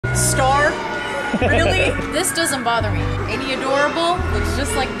Really? This doesn't bother me. Ain't he adorable? Looks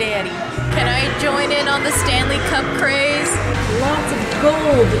just like Daddy. Can I join in on the Stanley Cup craze? Lots of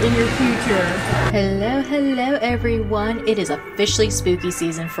gold in your future. Hello everyone. It is officially spooky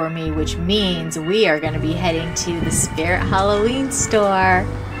season for me, which means we are going to be heading to the Spirit Halloween store.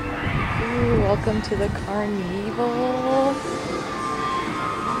 Ooh, welcome to the carnival.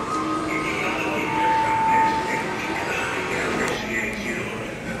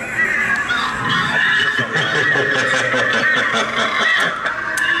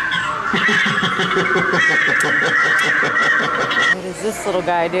 What does this little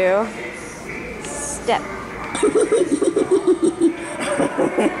guy do? Step.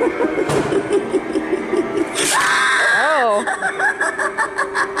 Oh.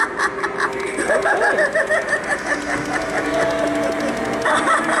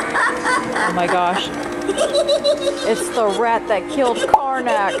 Oh my gosh. It's the rat that killed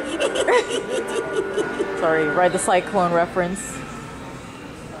Karnak. Sorry, Ride the Cyclone reference.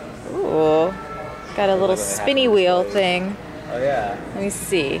 Ooh. Got a little spinny wheel thing. Oh yeah. Let me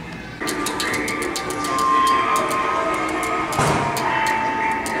see. Did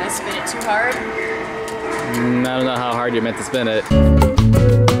I spin it too hard? I don't know how hard you're meant to spin it.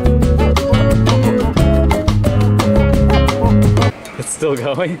 It's still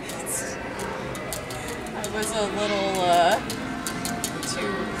going? I was a little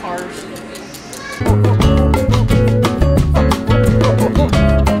too harsh.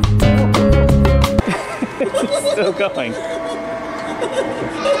 It's still going.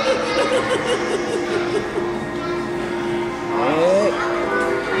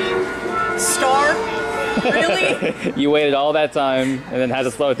 Star? Really? You waited all that time and then had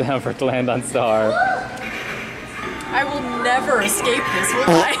to slow it down for it to land on star. I will never escape this, will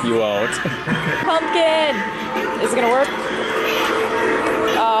I? You won't. Pumpkin! Is it gonna work?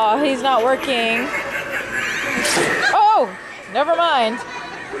 Oh, he's not working. Oh! Never mind.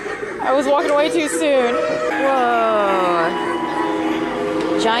 I was walking away too soon. Whoa.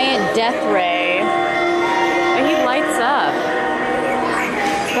 Giant death ray. Oh, he lights up.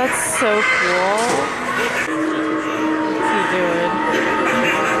 That's so cool. What's he doing?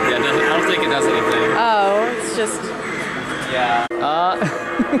 Yeah, I don't think it does anything. Oh, it's just... Yeah.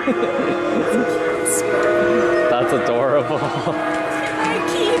 That's adorable. Can I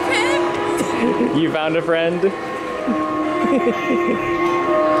keep him? You found a friend?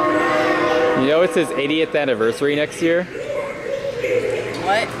 You know it's his 80th anniversary next year?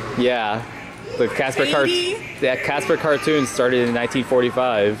 What? Yeah. The Casper Casper cartoon started in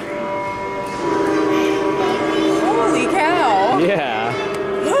 1945. Holy cow! Yeah.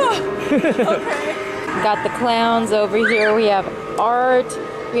 Okay. Got the clowns over here. We have art.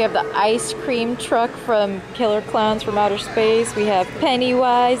 We have the ice cream truck from Killer Clowns from Outer Space. We have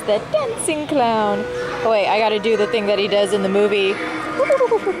Pennywise, the dancing clown. Oh wait, I gotta do the thing that he does in the movie.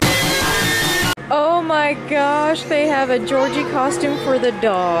 Oh my gosh, they have a Georgie costume for the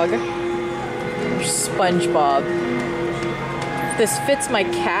dog. SpongeBob. If this fits my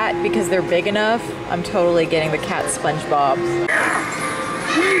cat because they're big enough, I'm totally getting the cat SpongeBob.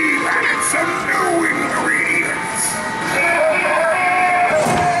 We've added some new ingredients.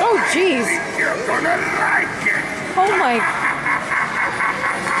 Oh jeez. You're gonna like it. Oh my.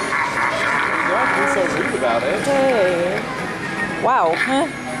 Don't be so rude about it. Hey. Wow.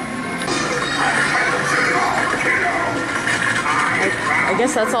 I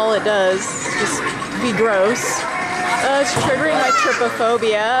guess that's all it does. Just be gross. It's triggering my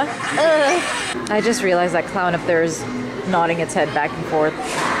trypophobia. I just realized that clown up there is nodding its head back and forth,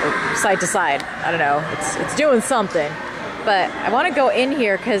 or side to side. I don't know. It's doing something. But I want to go in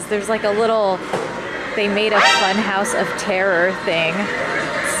here because there's like a little. They made a fun house of terror thing.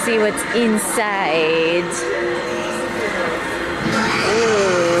 See what's inside.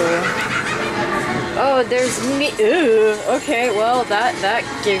 Ooh. Oh, there's me. Ooh. Okay, well that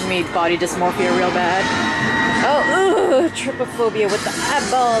gave me body dysmorphia real bad. Oh, ooh, trypophobia with the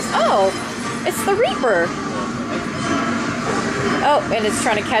eyeballs. Oh, it's the Reaper. Oh, and it's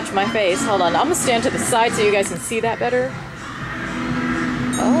trying to catch my face. Hold on, I'm gonna stand to the side so you guys can see that better.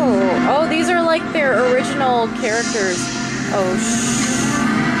 Oh, these are like their original characters. Oh,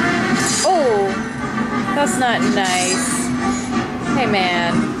 oh, that's not nice. Hey,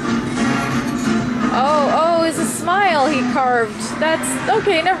 man. Oh, it's a smile he carved. That's,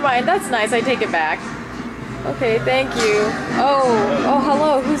 okay, never mind. That's nice. I take it back. Okay, thank you. Oh,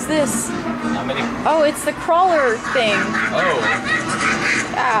 hello. Who's this? Oh, it's the crawler thing. Oh.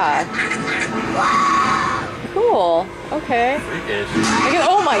 Ah. Cool. Okay. Freakish.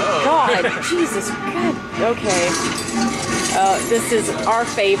 Oh my god. Jesus. God. Okay. Oh, this is our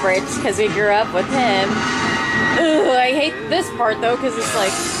favorite because we grew up with him. Ugh, I hate this part though because it's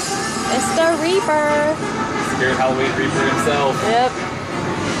like, it's the Reaper. Spirit Halloween Reaper himself. Yep.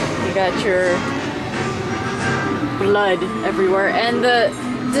 You got your blood everywhere and the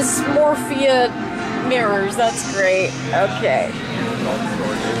dysmorphia mirrors. That's great. Okay.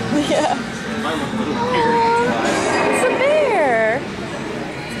 Yeah. It's a bear.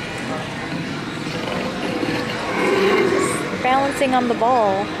 Just balancing on the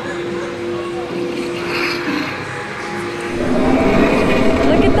ball.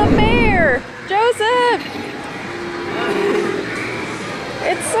 Look at the bear, Joseph.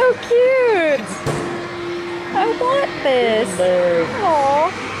 It's so cute. I want this.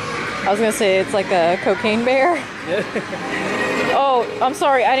 Aww. I was gonna say it's like a cocaine bear. Oh, I'm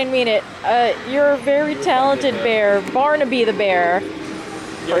sorry, I didn't mean it. You're a very talented bear, Barnaby the bear,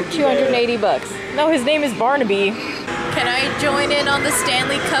 for 280 bucks. No, his name is Barnaby. Can I join in on the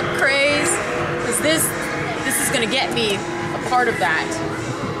Stanley Cup craze? Because this is gonna get me a part of that.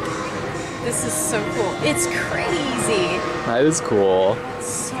 This is so cool. It's crazy. That is cool. It's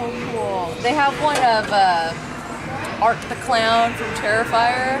so cool. They have one of Art the Clown from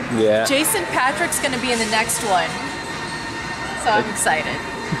Terrifier. Yeah. Jason Patrick's gonna be in the next one. So I'm excited.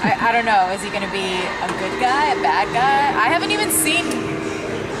 I don't know, is he gonna be a good guy, a bad guy? I haven't even seen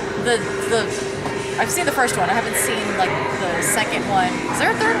I've seen the first one. I haven't seen like the second one. Is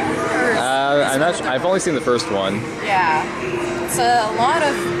there a third one? Or I'm not sure. I've only seen the first one. Yeah. It's a lot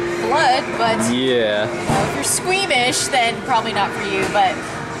of blood, but Yeah. you know, if you're squeamish, then probably not for you, but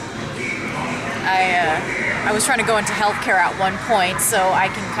I was trying to go into healthcare at one point, so I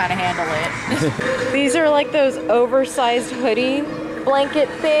can kind of handle it. These are like those oversized hoodie blanket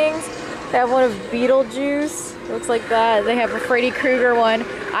things. They have one of Beetlejuice. Looks like that. They have a Freddy Krueger one.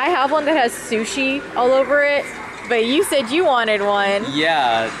 I have one that has sushi all over it, but you said you wanted one.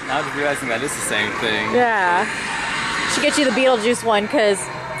 Yeah, I'm realizing that is the same thing. Yeah. Should get you the Beetlejuice one because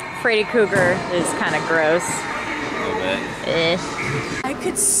Freddy Krueger is kind of gross. A little bit. I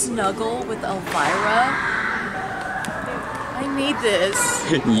could snuggle with Elvira. I need this.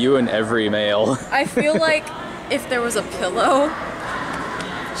 You and every male. I feel like if there was a pillow,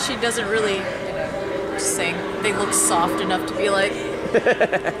 she doesn't really, you know, just saying, they look soft enough to be like,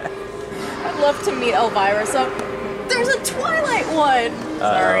 I'd love to meet Elvira. So there's a Twilight one.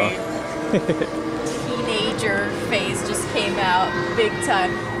 Sorry. Teenager phase just came out big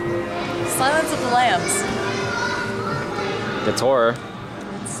time. Silence of the Lambs. It's horror.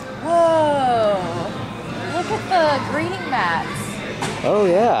 Whoa! Look at the greeting mats. Oh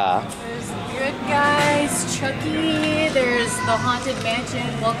yeah. There's Good Guys, Chucky, there's The Haunted Mansion,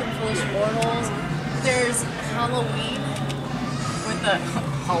 Welcome Foolish Mortals, there's Halloween with the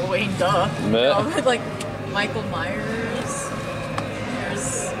Halloween, duh. No, with like Michael Myers.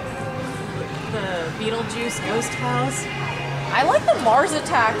 There's the Beetlejuice Ghost House. I like the Mars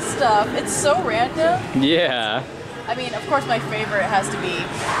Attack stuff. It's so random. Yeah. I mean, of course, my favorite has to be.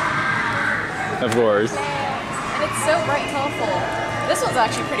 Of course. And it's so bright and colorful. This one's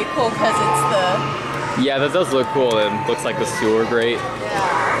actually pretty cool because it's the. Yeah, that does look cool. It looks like the sewer grate.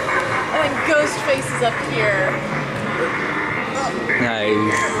 Yeah. And then Ghostface is up here.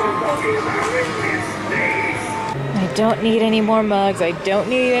 Nice. I don't need any more mugs. I don't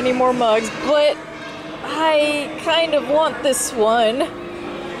need any more mugs, but I kind of want this one.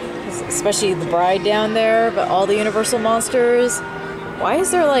 Especially the bride down there, but all the Universal monsters. Why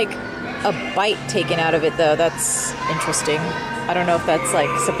is there like a bite taken out of it though? That's interesting. I don't know if that's like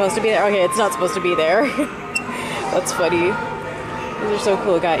supposed to be there. Okay, it's not supposed to be there. That's funny. These are so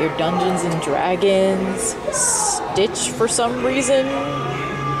cool. Got your Dungeons and Dragons, Stitch for some reason.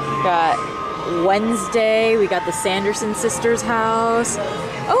 Got Wednesday. We got the Sanderson sisters' house.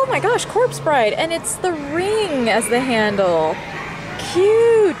 Oh my gosh, Corpse Bride, and it's the ring as the handle.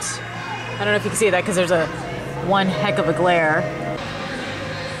 Cute. I don't know if you can see that because there's a one heck of a glare.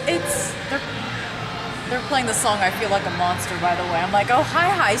 They're playing the song I Feel Like a Monster, by the way. I'm like, oh, hi,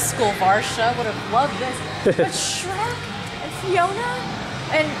 high school, Varsha. Would have loved this. But Shrek and Fiona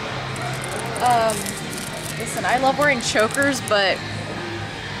and, listen, I love wearing chokers, but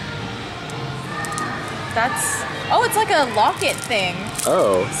that's, oh, it's like a locket thing.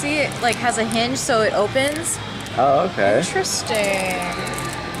 Oh. See, it like has a hinge so it opens. Oh, okay. Interesting.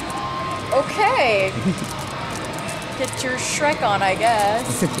 Okay. Get your Shrek on, I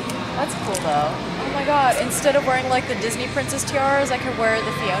guess. That's cool though. Oh my god, instead of wearing like the Disney princess tiaras, I could wear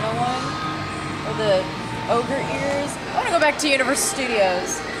the Fiona one. Or the ogre ears. I want to go back to Universal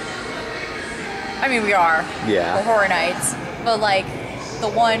Studios. I mean, we are. Yeah. For Horror Nights. But like, the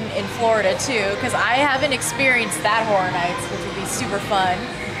one in Florida too, because I haven't experienced that Horror Nights, which would be super fun.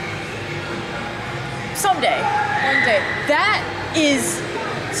 Someday, one day. That is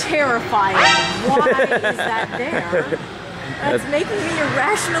terrifying. Why is that there? That's making me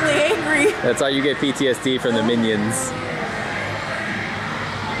irrationally angry. That's how you get PTSD from the minions.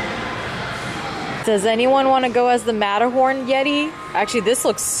 Does anyone want to go as the Matterhorn Yeti? Actually, this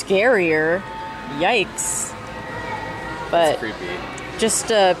looks scarier. Yikes. But creepy. Just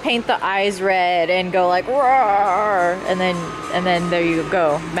paint the eyes red and go like roar, and then there you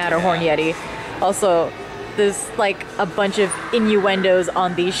go, Matterhorn Yeti. Also, there's like a bunch of innuendos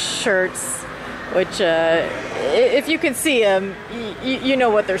on these shirts, which if you can see them, you know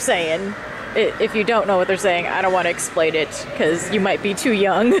what they're saying. If you don't know what they're saying, I don't want to explain it because you might be too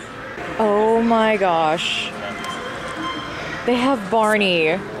young. Oh my gosh. They have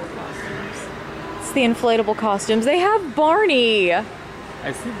Barney. It's the inflatable costumes. They have Barney.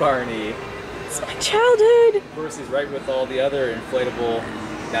 I see Barney. It's my childhood. Of course, he's right with all the other inflatable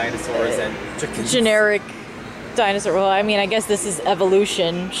dinosaurs and chickens. Generic dinosaur. Well, I mean, I guess this is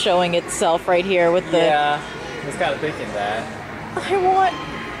evolution showing itself right here with the... Yeah, I was kind of thinking that.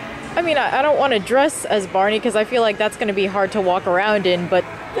 I don't want to dress as Barney because I feel like that's going to be hard to walk around in, but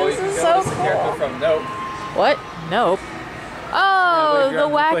this is so cool. Character from Nope. What? Nope. Oh,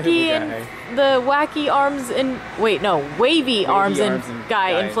 Yeah, the wacky arms and wavy arms and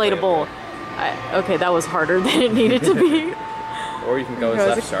guy inflatable. Okay, that was harder than it needed to be. Or you can go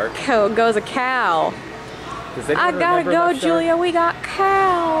as Left Shark. Go as a cow. I gotta go, Julia. We got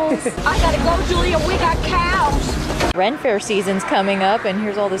cows. I gotta go, Julia. We got cows. Ren Fair season's coming up, and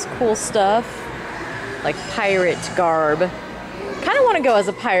here's all this cool stuff, like pirate garb. Kind of want to go as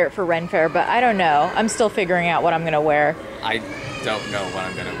a pirate for Ren Fair, but I don't know. I'm still figuring out what I'm gonna wear. I don't know what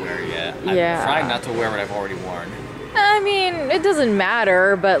I'm gonna wear yet. Yeah. I'm trying not to wear what I've already worn. I mean, it doesn't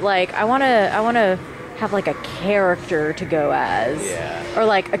matter, but like, I wanna have like a character to go as, or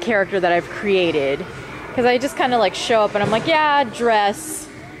like a character that I've created, because I just kind of like show up and I'm like, yeah, dress,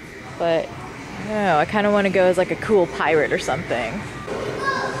 but I don't know. I kind of want to go as like a cool pirate or something.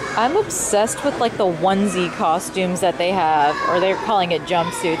 I'm obsessed with like the onesie costumes that they have, or they're calling it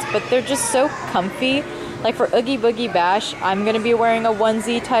jumpsuits, but they're just so comfy. Like for Oogie Boogie Bash, I'm gonna be wearing a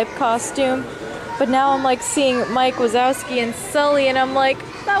onesie type costume, but now I'm like seeing Mike Wazowski and Sully, and I'm like,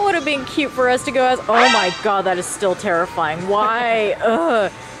 that would have been cute for us to go as. Oh my god, that is still terrifying. Why?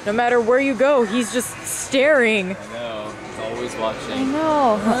 Ugh. No matter where you go, he's just staring. I know. He's always watching. I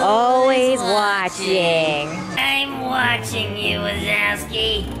know. Always watching. I'm watching you,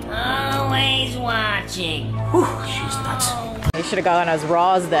 Wazowski. Always watching. Whew, she's nuts. You should have gone as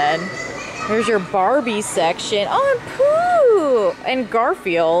Roz then. Here's your Barbie section. Oh, and Pooh! And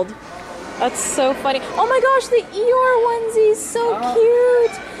Garfield. That's so funny. Oh my gosh, the Eeyore onesies, so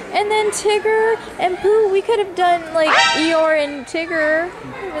cute. And then Tigger and Pooh. We could have done like Eeyore and Tigger. It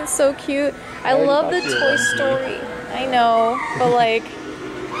would have been so cute. I love the Toy Story. I know, but like,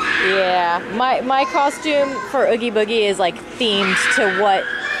 yeah. My costume for Oogie Boogie is like themed to what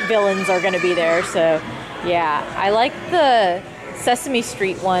villains are gonna be there. So, yeah. I like the Sesame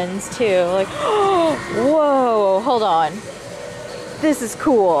Street ones too. Like, whoa, hold on. This is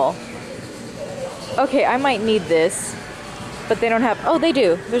cool. Okay, I might need this, but they don't have, oh, they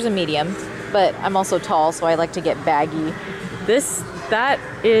do. There's a medium, but I'm also tall, so I like to get baggy. That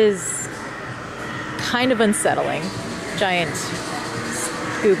is kind of unsettling. Giant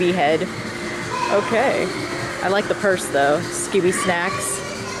Scooby head. Okay. I like the purse though. Scooby snacks.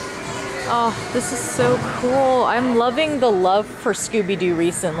 Oh, this is so cool. I'm loving the love for Scooby-Doo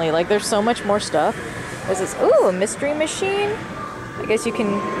recently. Like, there's so much more stuff. This is, ooh, a mystery machine. I guess you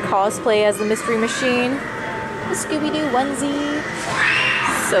can cosplay as the mystery machine. The Scooby-Doo onesie.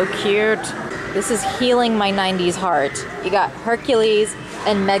 So cute. This is healing my 90s heart. You got Hercules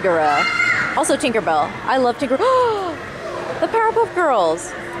and Megara. Also Tinkerbell. I love Tinkerbell. The Powerpuff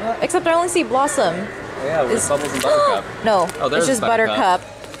Girls. Except I only see Blossom. Yeah, with Bubbles and Buttercup. No, oh, it's just Buttercup.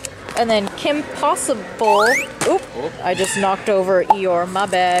 And then Kim Possible. Oop, I just knocked over Eeyore. My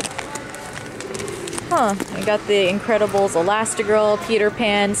bad. Huh, I got the Incredibles, Elastigirl, Peter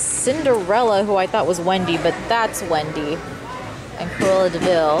Pan, Cinderella, who I thought was Wendy, but that's Wendy, and Cruella de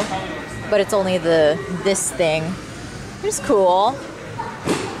Vil. But it's only this thing. It's cool.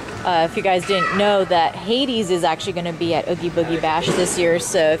 If you guys didn't know that Hades is actually going to be at Oogie Boogie Bash this year,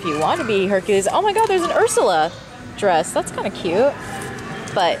 so if you want to be Hercules, oh my god, there's an Ursula dress. That's kind of cute.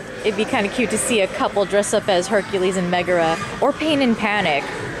 But it'd be kind of cute to see a couple dress up as Hercules and Megara, or Pain and Panic.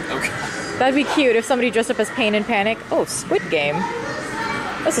 Okay. That'd be cute if somebody dressed up as Pain and Panic. Oh, Squid Game.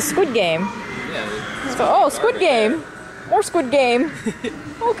 That's a Squid Game. Yeah. Oh, Squid Game. More Squid Game.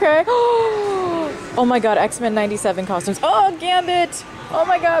 Okay. Oh my god, X-Men 97 costumes. Oh, Gambit. Oh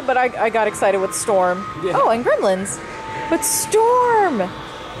my god, but I got excited with Storm. Yeah. Oh, and Gremlins. But Storm!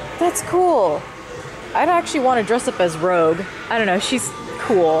 That's cool. I'd actually want to dress up as Rogue. I don't know, she's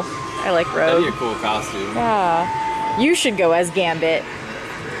cool. I like Rogue. That'd be a cool costume. Yeah. You should go as Gambit.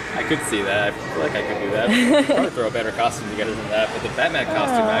 I could see that. I feel like I could do that. I'd probably throw a better costume together than that. But the Batman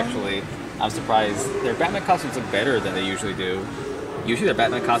costume, actually, I'm surprised. Their Batman costumes look better than they usually do. Usually their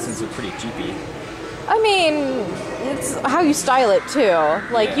Batman costumes look pretty cheapy. I mean, it's how you style it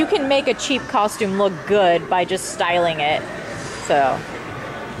too. Like, you can make a cheap costume look good by just styling it. So,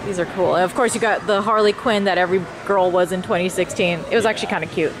 these are cool. And of course, you got the Harley Quinn that every girl was in 2016. It was actually kind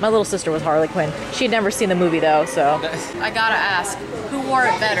of cute. My little sister was Harley Quinn. She had never seen the movie though, so. I gotta ask, who wore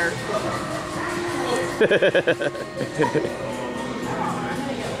it better?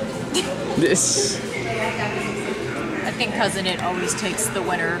 This. I think Cousin It always takes the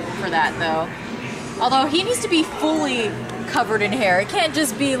winner for that though. Although he needs to be fully covered in hair. It can't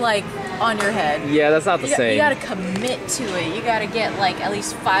just be like on your head. Yeah, that's not the same. You gotta commit to it. You gotta get like at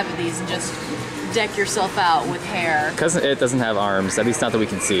least 5 of these and just deck yourself out with hair. Cousin It doesn't have arms, at least not that we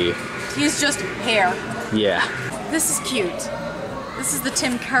can see. He's just hair. Yeah. This is cute. This is the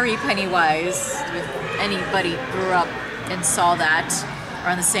Tim Curry Pennywise. If anybody grew up and saw that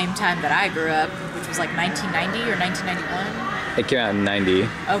around the same time that I grew up, which was like 1990 or 1991. It came out in 90.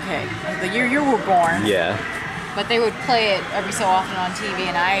 Okay, the year you were born. Yeah. But they would play it every so often on TV,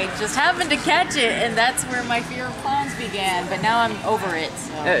 and I just happened to catch it, and that's where my fear of clowns began. But now I'm over it,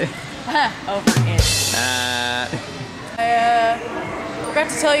 so. Over it. I forgot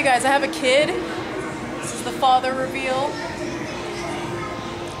to tell you guys, I have a kid. This is the father reveal.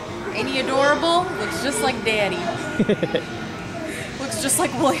 Ain't he adorable? Looks just like Daddy. Looks just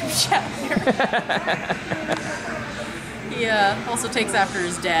like William Shatner. He also takes after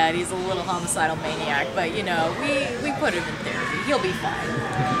his dad. He's a little homicidal maniac, but you know, we put him in therapy. He'll be fine.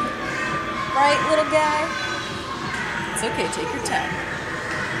 Right, little guy? It's okay, take your time.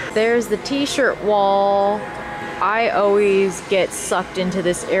 There's the t-shirt wall. I always get sucked into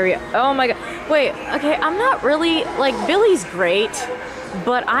this area. Oh my god. Wait, okay, I'm not really, like, Billy's great,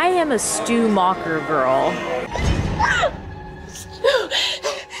 but I am a Stu Macher girl.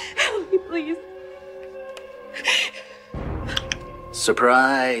 Help me, please.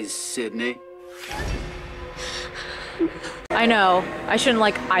 Surprise, Sydney. I know, I shouldn't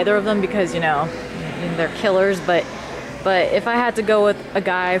like either of them because, you know, they're killers, but if I had to go with a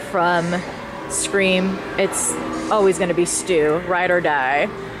guy from Scream, it's always gonna be Stu, ride or die.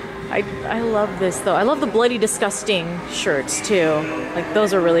 I love this though. I love the Bloody Disgusting shirts too. Like,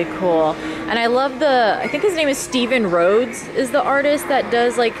 those are really cool. And I love I think his name is Steven Rhodes is the artist that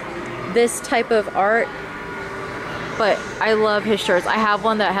does like this type of art. But I love his shirts. I have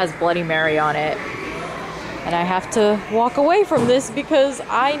one that has Bloody Mary on it. And I have to walk away from this because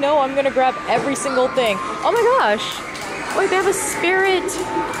I know I'm gonna grab every single thing. Oh my gosh. Wait, they have a Spirit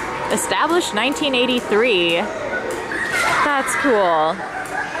established 1983. That's cool.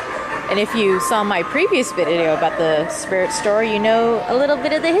 And if you saw my previous video about the Spirit store, you know a little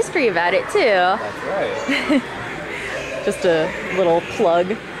bit of the history about it too. That's right. Just a little plug.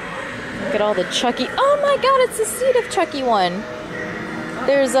 Look at all the Chucky. Oh my god, it's the Seed of Chucky one.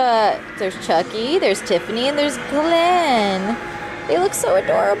 There's Chucky, there's Tiffany, and there's Glenn. They look so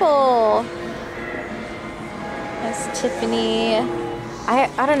adorable. That's Tiffany.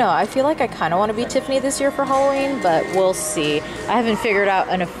 I don't know. I feel like I kind of want to be Tiffany this year for Halloween, but we'll see. I haven't figured out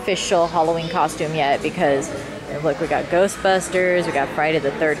an official Halloween costume yet because, look, we got Ghostbusters, we got Friday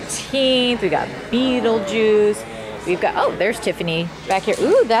the 13th, we got Beetlejuice. We've got, oh, there's Tiffany back here.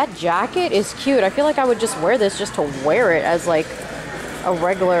 Ooh, that jacket is cute. I feel like I would just wear this just to wear it as like a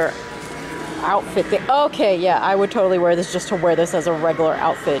regular outfit thing. Okay, yeah, I would totally wear this just to wear this as a regular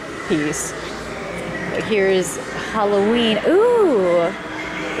outfit piece. But here's Halloween. Ooh,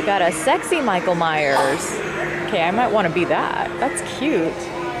 we got a sexy Michael Myers. Okay, I might want to be that. That's cute.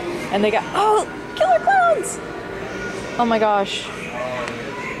 And they got, oh, killer clowns. Oh my gosh.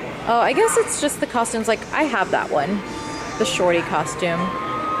 Oh, I guess it's just the costumes. Like, I have that one, the shorty costume,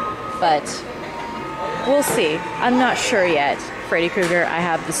 but we'll see. I'm not sure yet. Freddy Krueger, I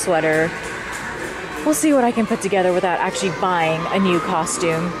have the sweater. We'll see what I can put together without actually buying a new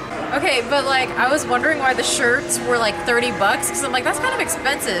costume. Okay, but like, I was wondering why the shirts were like 30 bucks, because I'm like, that's kind of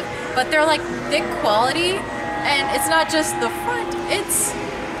expensive, but they're like thick quality, and it's not just the front, it's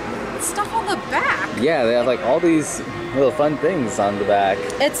stuff on the back. Yeah, they have like all these little fun things on the back.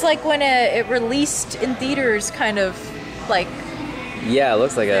 It's like when it released in theaters, kind of like. Yeah, it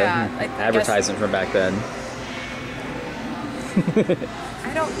looks like yeah, an advertisement from back then.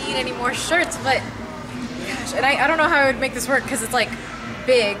 I don't need any more shirts, but gosh, and I don't know how I would make this work because it's like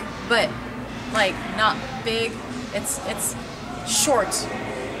big, but like not big. It's short,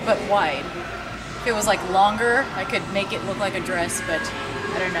 but wide. If it was like longer, I could make it look like a dress, but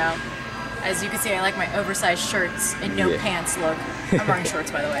I don't know. As you can see, I like my oversized shirts and no pants look. I'm wearing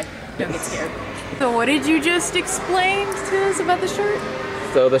shorts, by the way. Don't get scared. So what did you just explain to us about the shirt?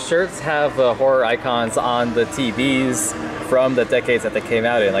 So the shirts have horror icons on the TVs from the decades that they came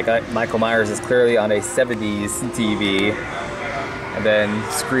out in. Like Michael Myers is clearly on a 70s TV. And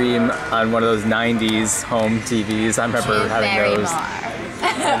then Scream on one of those 90s home TVs. I remember having those.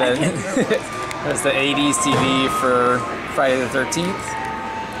 And then there's the 80s TV for Friday the 13th.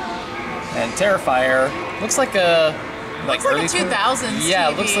 And Terrifier looks like a early 2000s. Yeah,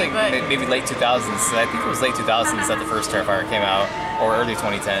 TV, it looks like maybe late 2000s. I think it was late 2000s that the first Terrifier came out, or early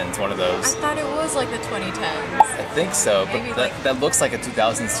 2010s, one of those. I thought it was like the 2010s. I think so, but that looks like a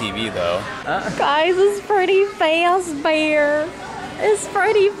 2000s TV though. Guys, it's Freddy Fazbear. It's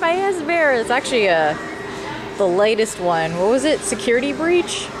Freddy Fazbear. It's actually the latest one. What was it? Security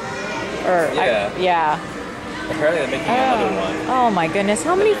Breach? Yeah. Apparently they're making another one. Oh my goodness.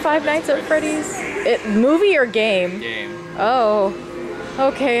 How many Five Nights at Freddy's? Movie or game? Game. Oh.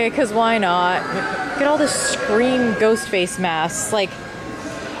 Okay, because why not? Look at all the Scream ghost face masks. Like,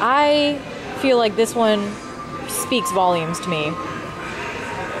 I feel like this one speaks volumes to me.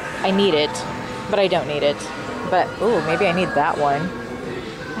 I need it, but I don't need it. But, ooh, maybe I need that one.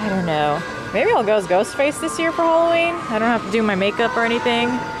 I don't know. Maybe I'll go as Ghostface this year for Halloween. I don't have to do my makeup or anything.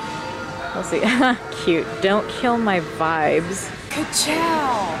 We'll see. Cute. Don't kill my vibes.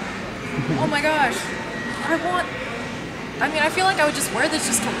 Ka-chow! Oh my gosh. I feel like I would just wear this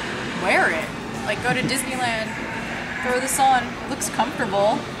just to wear it. Like, go to Disneyland, throw this on. It looks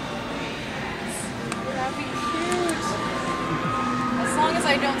comfortable. That'd be cute. As long as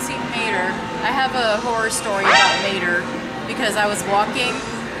I don't see Mater. I have a horror story about Mater because I was walking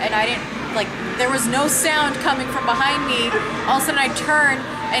and I didn't, there was no sound coming from behind me. All of a sudden I turn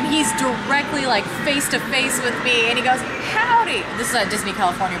and he's directly face to face with me and he goes, howdy. This is at Disney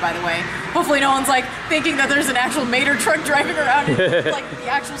California, by the way. Hopefully no one's thinking that there's an actual Mater truck driving around in the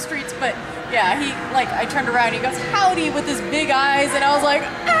actual streets, but yeah, he I turned around and he goes, howdy, with his big eyes, and I was like,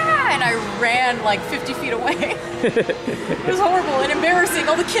 ah, and I ran 50 feet away. It was horrible and embarrassing.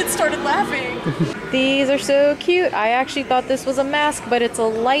 All the kids started laughing. These are so cute. I actually thought this was a mask, but it's a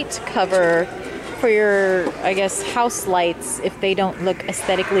light cover for your, I guess, house lights. If they don't look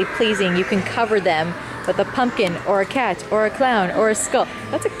aesthetically pleasing, you can cover them with a pumpkin or a cat or a clown or a skull.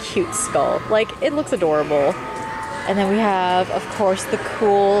 That's a cute skull. It looks adorable. And then we have, of course, the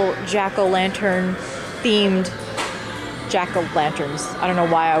cool jack-o'-lantern themed jack-o'-lanterns. I don't know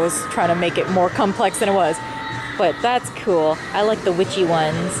why I was trying to make it more complex than it was, but that's cool. I like the witchy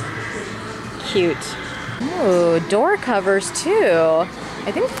ones. Cute. Ooh, door covers too.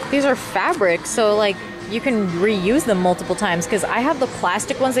 I think these are fabric, so you can reuse them multiple times, because I have the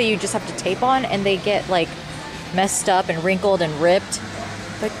plastic ones that you just have to tape on and they get messed up and wrinkled and ripped.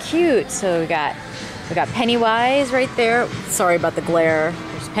 But cute. So we got Pennywise right there. Sorry about the glare.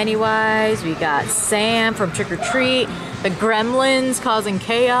 There's Pennywise. We got Sam from Trick or Treat. The Gremlins causing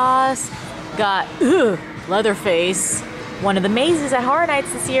chaos. Got Leatherface. One of the mazes at Horror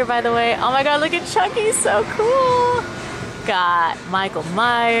Nights this year, by the way. Oh my god, look at Chucky, so cool. Got Michael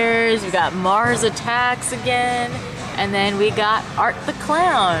Myers. We got Mars Attacks again. And then we got Art the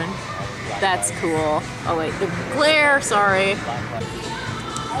Clown. That's cool. Oh wait, the glare, sorry.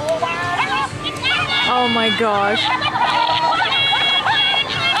 Oh my gosh.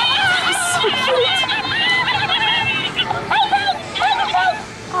 So cute.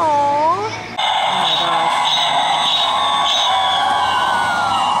 Aww. Oh my gosh.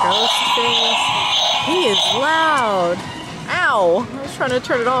 Ghostface. He is loud. Ow. I was trying to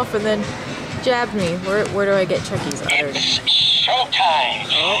turn it off and then jabbed me. Where do I get Chucky's? It's showtime.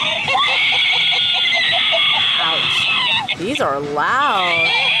 Oh. Ouch. These are loud.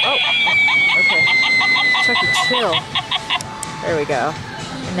 Oh. Okay. Chucky, chill. There we go.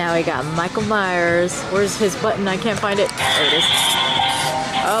 And now we got Michael Myers. Where's his button? I can't find it. There it is.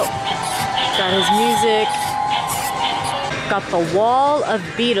 Oh. Got his music. Got the wall of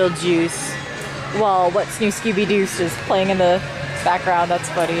Beetlejuice. Well, What's New Scooby-Doo's just playing in the background. That's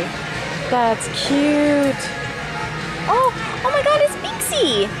funny. That's cute. Oh my god, it's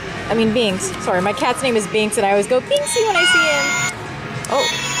Binksy. I mean Binks. Sorry, my cat's name is Binks and I always go Binksy when I see him. Oh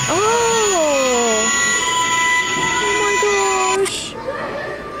my gosh.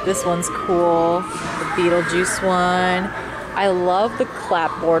 This one's cool. The Beetlejuice one. I love the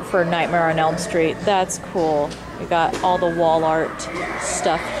clapboard for Nightmare on Elm Street. That's cool. We got all the wall art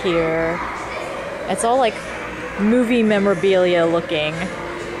stuff here. It's all like movie memorabilia looking.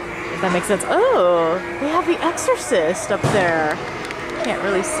 If that makes sense. Oh, we have The Exorcist up there. Can't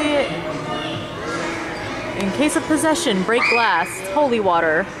really see it. In case of possession, break glass. It's holy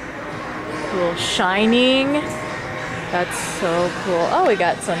water. Cool. Shining. That's so cool. Oh, we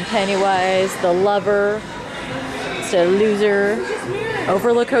got some Pennywise, the lover. It's a loser.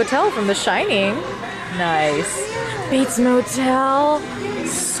 Overlook Hotel from The Shining. Nice. Bates Motel.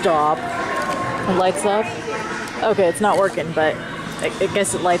 Stop. It lights up. Okay, it's not working, but I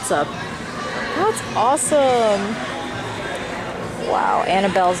guess it lights up. That's awesome. Wow,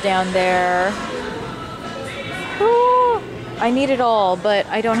 Annabelle's down there. Oh, I need it all, but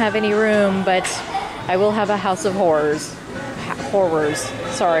I don't have any room, but I will have a house of horrors. Horrors.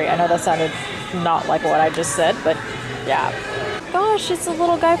 Sorry, I know that sounded not like what I just said, but yeah. Gosh, it's a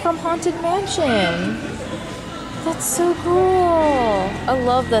little guy from Haunted Mansion. That's so cool. I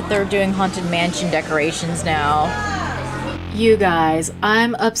love that they're doing Haunted Mansion decorations now. You guys,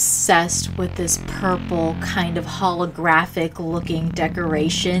 I'm obsessed with this purple kind of holographic looking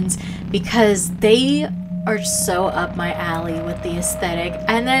decorations because they are so up my alley with the aesthetic.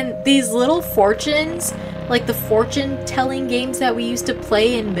 And then these little fortunes, like the fortune telling games that we used to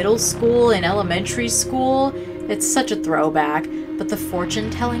play in middle school and elementary school, it's such a throwback, but the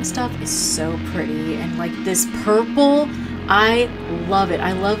fortune telling stuff is so pretty. And like this purple, I love it.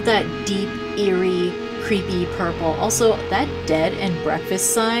 I love that deep, eerie, creepy purple. Also, that dead and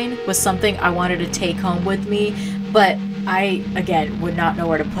breakfast sign was something I wanted to take home with me, but I, again, would not know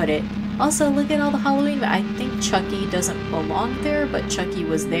where to put it. Also, look at all the Halloween. I think Chucky doesn't belong there, but Chucky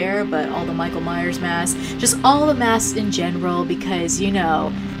was there. But all the Michael Myers masks, just all the masks in general, because, you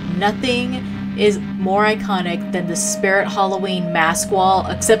know, nothing is more iconic than the Spirit Halloween mask wall,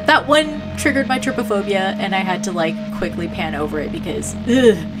 except that one triggered my trypophobia, and I had to, like, quickly pan over it because,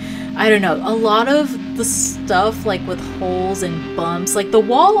 ugh. I don't know, a lot of the stuff like with holes and bumps, like the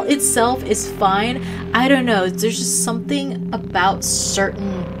wall itself is fine. I don't know, there's just something about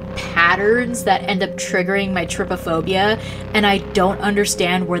certain patterns that end up triggering my trypophobia, and I don't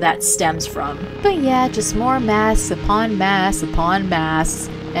understand where that stems from. But yeah, just more masks upon masks upon masks.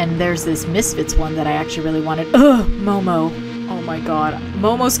 And there's this Misfits one that I actually really wanted. Ugh, Momo. Oh my god.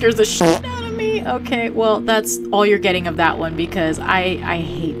 Momo scares the shit out of me. Okay, well, that's all you're getting of that one because I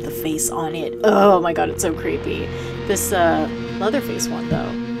hate the face on it. Oh my god, it's so creepy. This Leatherface one,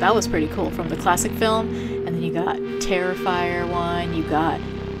 though, that was pretty cool from the classic film. And then you got Terrifier one, you got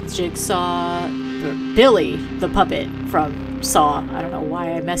Jigsaw, Billy the puppet from Saw. I don't know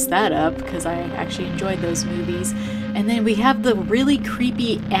why I messed that up because I actually enjoyed those movies. And then we have the really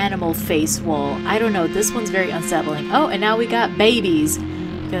creepy animal face wall. I don't know, this one's very unsettling. Oh, and now we got babies,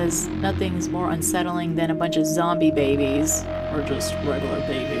 because nothing's more unsettling than a bunch of zombie babies, or just regular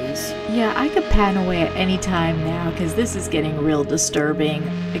babies. Yeah, I could pan away at any time now, because this is getting real disturbing.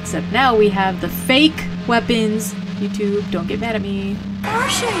 Except now we have the fake weapons. YouTube, don't get mad at me.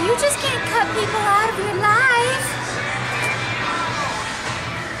 Varsha, you just can't cut people out of your life.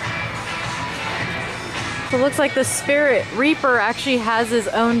 So it looks like the Spirit Reaper actually has his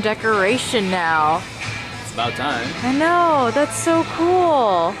own decoration now. It's about time. I know, that's so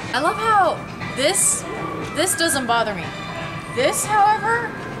cool. I love how this doesn't bother me. This, however,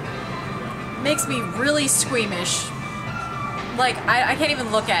 makes me really squeamish. Like, I can't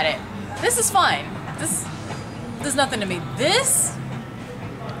even look at it. This is fine. This does nothing to me. This,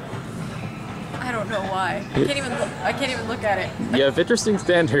 I don't know why. I can't even look at it. You have interesting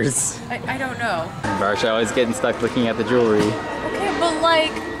standards. I don't know. Varshawave is getting stuck looking at the jewelry. Okay, but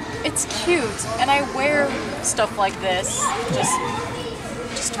like, it's cute, and I wear stuff like this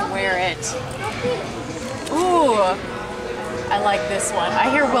just to wear it. Ooh, I like this one. I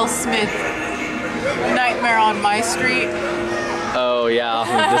hear Will Smith, Nightmare on My Street. Oh yeah, off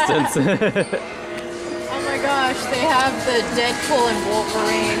in the distance. Oh my gosh, they have the Deadpool and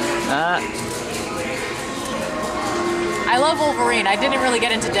Wolverine. I love Wolverine. I didn't really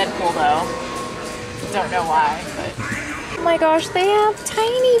get into Deadpool though. Don't know why, but... Oh my gosh, they have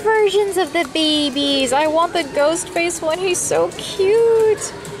tiny versions of the babies. I want the Ghostface one. He's so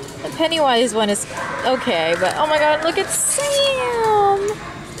cute. The Pennywise one is okay, but oh my god, look at Sam.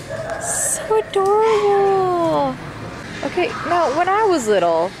 So adorable. Okay, now when I was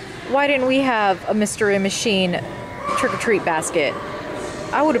little, why didn't we have a Mystery Machine trick-or-treat basket?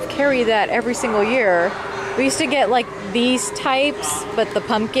 I would have carried that every single year. We used to get like these types, but the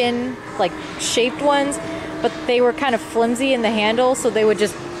pumpkin, like shaped ones, but they were kind of flimsy in the handle, so they would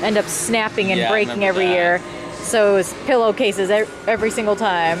just end up snapping and breaking every year. So it was pillowcases every single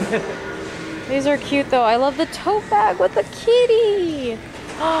time. These are cute though. I love the tote bag with the kitty.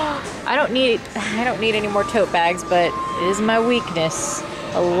 I don't need any more tote bags, but it is my weakness.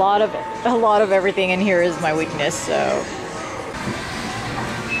 A lot of everything in here is my weakness, so.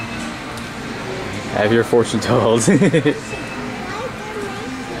 Have your fortune told. Can you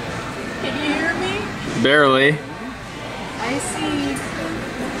hear me? Barely. I see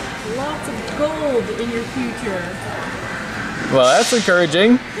lots of gold in your future. Well, that's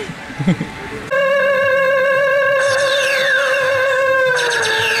encouraging.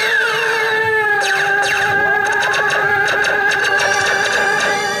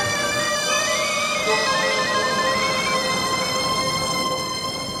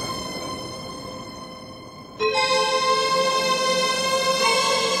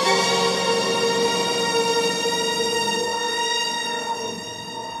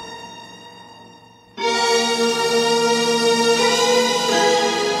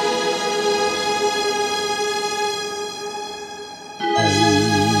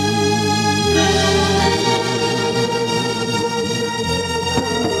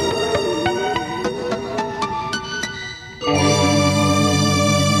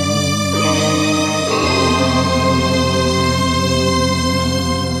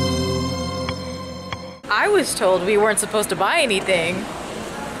 I was told we weren't supposed to buy anything.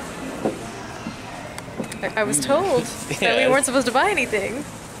 I was told that we weren't supposed to buy anything.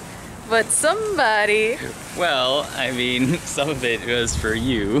 But somebody... Well, I mean, some of it was for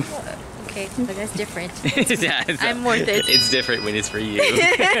you. Okay, but that's different. Yeah, I'm worth it. It's different when it's for you.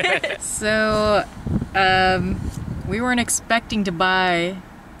 So, we weren't expecting to buy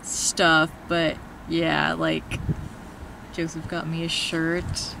stuff, but yeah, like, Joseph got me a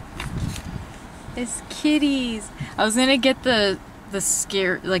shirt. It's kitties. I was gonna get the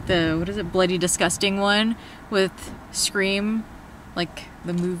scare, like the, what is it, Bloody Disgusting one with Scream, like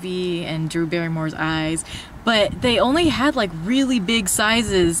the movie, and Drew Barrymore's eyes, but they only had like really big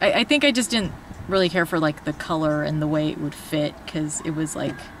sizes. I think I just didn't really care for like the color and the way it would fit because it was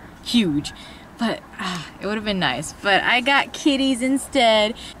like huge, but it would have been nice. But I got kitties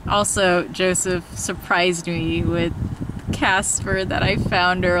instead. Also, Joseph surprised me with Casper that I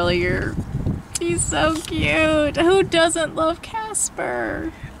found earlier. He's so cute. Who doesn't love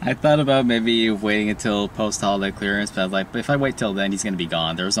Casper? I thought about maybe waiting until post-holiday clearance, but I was like, but if I wait till then, he's gonna be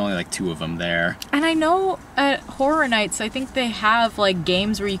gone. There was only like 2 of them there. And I know at Horror Nights, I think they have like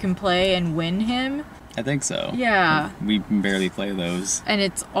games where you can play and win him. I think so. Yeah. We barely play those. And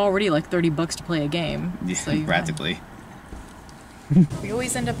it's already like $30 to play a game. Yeah, so practically. We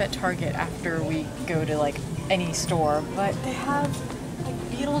always end up at Target after we go to like any store, but they have like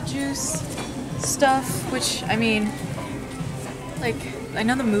Beetlejuice stuff, which, I mean, like, I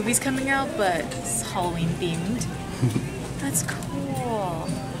know the movie's coming out, but it's Halloween themed. That's cool.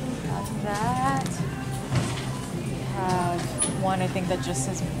 Got that. We have one, I think, that just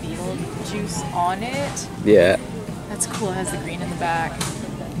says Beetlejuice on it. Yeah. That's cool. It has the green in the back.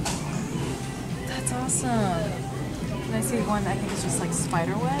 That's awesome. And I see one, I think it's just like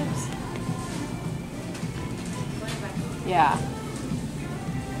spider webs. Yeah.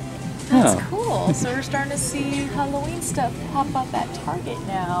 That's cool. So we're starting to see Halloween stuff pop up at Target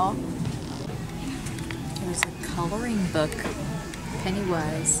now. There's a coloring book,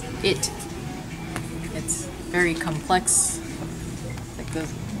 Pennywise. It's very complex. Like the,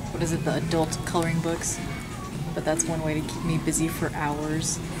 what is it, the adult coloring books. But that's one way to keep me busy for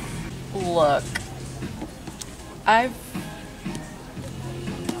hours. Look, I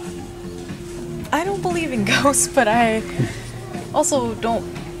don't believe in ghosts, but I also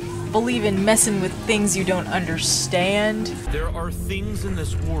don't believe in messing with things you don't understand. There are things in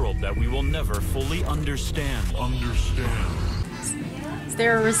this world that we will never fully understand. Is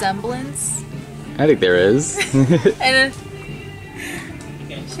there a resemblance? I think there is. And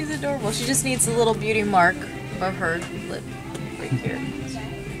she's adorable. She just needs a little beauty mark above her lip right here.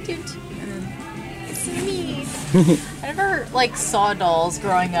 Toot. And then it's me. I never like saw dolls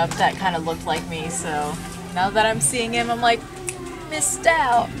growing up that kind of looked like me, so now that I'm seeing him, I'm like, missed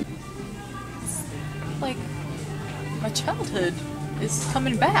out. Like, my childhood is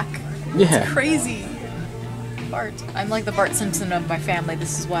coming back. Yeah. It's crazy. Bart. I'm like the Bart Simpson of my family.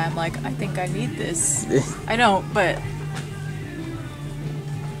 This is why I'm like, I think I need this. I don't, but...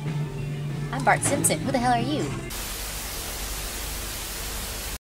 I'm Bart Simpson. Who the hell are you?